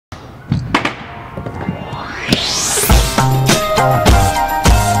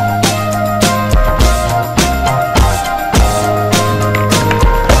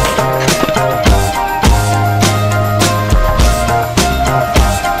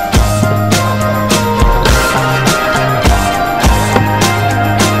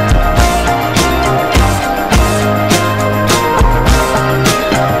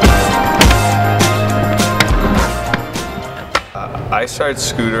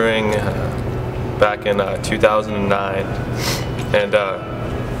started scootering back in 2009, and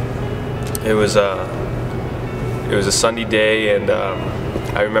it was a sunny day, and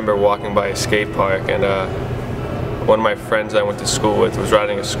I remember walking by a skate park, and one of my friends I went to school with was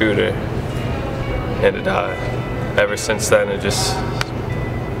riding a scooter, and ever since then it just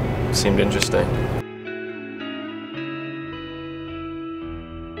seemed interesting.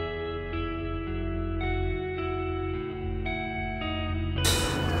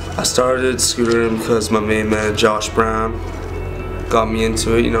 I started scootering because my main man Josh Brown got me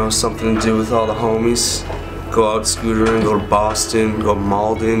into it, you know, something to do with all the homies. Go out scootering, go to Boston, go to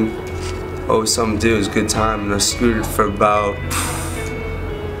Malden. Always something to do, it was a good time, and I scooted for about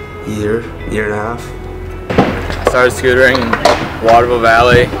a year and a half. I started scootering in Waterville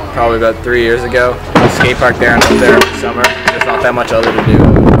Valley probably about 3 years ago. Skate park there and up there in the summer. There's not that much other to do.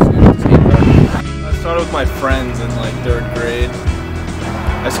 I started with my friends in like 3rd grade.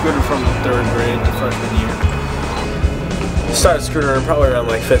 I scooted from 3rd grade to freshman year. I started scootering probably around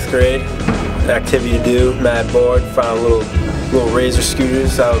like 5th grade. Activity to do, mad bored, found little razor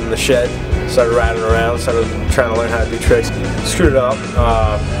scooters out in the shed. Started riding around, started trying to learn how to do tricks. Screwed it up,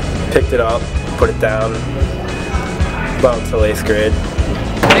 picked it up, put it down, about until 8th grade.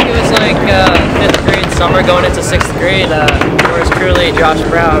 I think it was like 5th grade summer going into 6th grade. Yours truly, Josh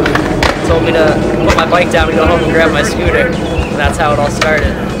Brown, told me to put my bike down and go home and grab my scooter. And that's how it all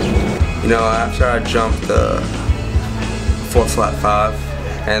started. You know, after I jumped the 4 flat 5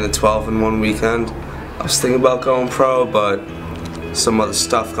 and the 12 in one weekend, I was thinking about going pro, but some other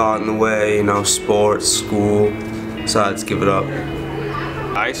stuff got in the way, you know, sports, school, so I had to give it up.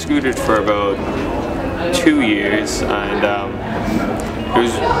 I scooted for about 2 years, and it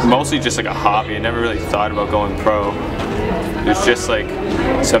was mostly just like a hobby. I never really thought about going pro. It was just like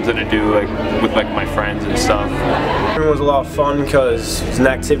something to do with my friends and stuff. It was a lot of fun because it's an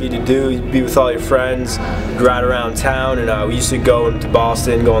activity to do. You'd be with all your friends, ride around town, and we used to go into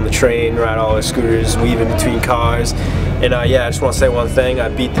Boston, go on the train, ride all our scooters, weave in between cars. And yeah, I just want to say one thing. I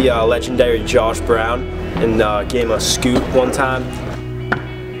beat the legendary Josh Brown in game of Scoot one time.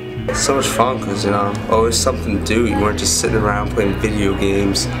 It's so much fun because, you know, always something to do. You weren't just sitting around playing video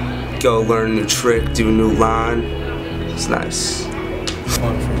games. Go learn a new trick, do a new line. It's nice.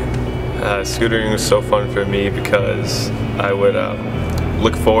 Scootering was so fun for me because I would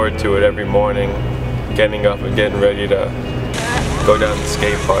look forward to it every morning, getting up and getting ready to go down the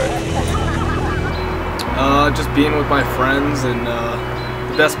skate park. Just being with my friends, and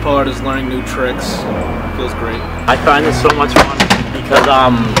the best part is learning new tricks. It feels great. I find this so much fun because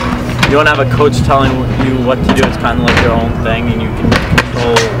you don't have a coach telling you what to do. It's kind of like your own thing, and you can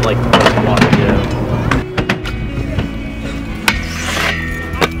control like what you want to do.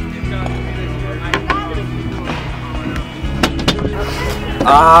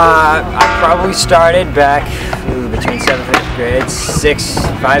 I probably started back between 7th and 8th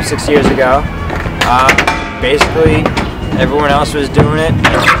grade, 5, 6 years ago. Basically, everyone else was doing it.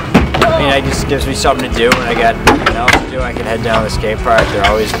 I mean, it just gives me something to do when I got nothing else to do. I can head down to the skate park. There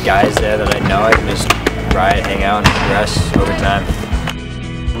are always guys there that I know. I can just ride, hang out, and progress over time.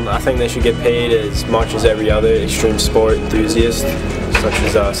 I think they should get paid as much as every other extreme sport enthusiast, such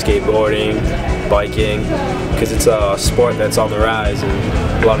as skateboarding, biking, because it's a sport that's on the rise,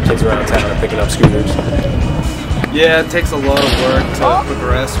 and a lot of kids around town are picking up scooters. Yeah, it takes a lot of work to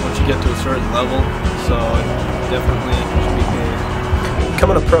progress once you get to a certain level, so definitely should be paid.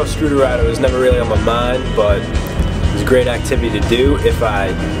 Becoming a pro scooter rider was never really on my mind, but it was a great activity to do. If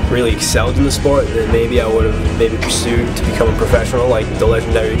I really excelled in the sport, then maybe I would have pursued to become a professional like the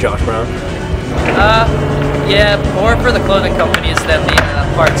legendary Josh Brown. Yeah, more for the clothing companies than the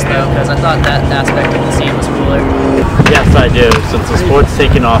parts though, because I thought that aspect of the scene was cooler. Yes, I do. Since the sport's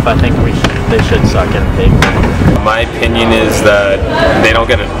taking off, I think they should start getting paid. My opinion is that they don't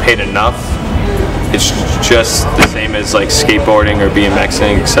get paid enough. It's just the same as like skateboarding or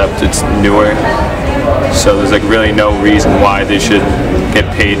BMXing, except it's newer. So there's like really no reason why they should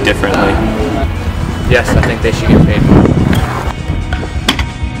get paid differently. Yes, I think they should get paid more.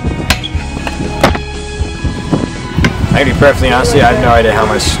 I gotta be perfectly honest with you, I have no idea how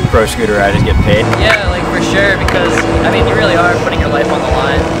much pro scooter riders get paid. Yeah, like for sure, because I mean, you really are putting your life on the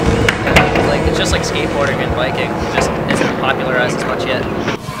line. Like it's just like skateboarding and biking, it just isn't popularized as much yet.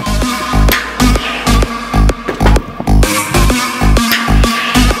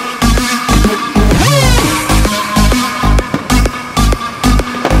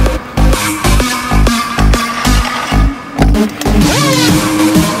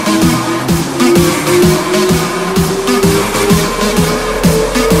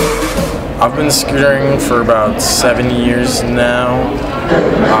 I've been scootering for about 7 years now.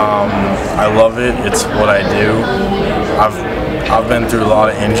 I love it. It's what I do. I've been through a lot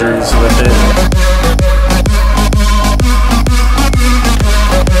of injuries with it.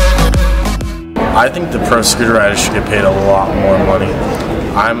 I think the pro scooter riders should get paid a lot more money.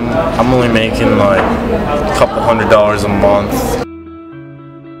 I'm only making like a couple $100s a month.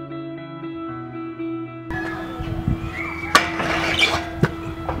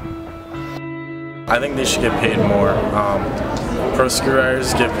 I think they should get paid more. Pro scooter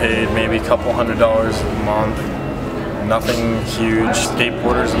riders get paid maybe a couple $100s a month. Nothing huge.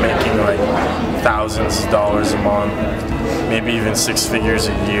 Skateboarders making like thousands of dollars a month, maybe even 6 figures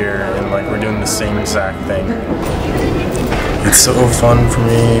a year, and like we're doing the same exact thing. It's so fun for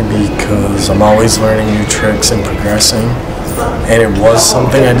me because I'm always learning new tricks and progressing. And it was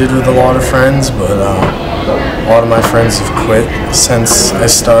something I did with a lot of friends, but a lot of my friends have quit since I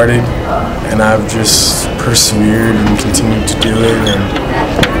started, and I've just persevered and continued to do it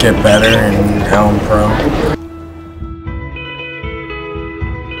and get better, and now I'm pro.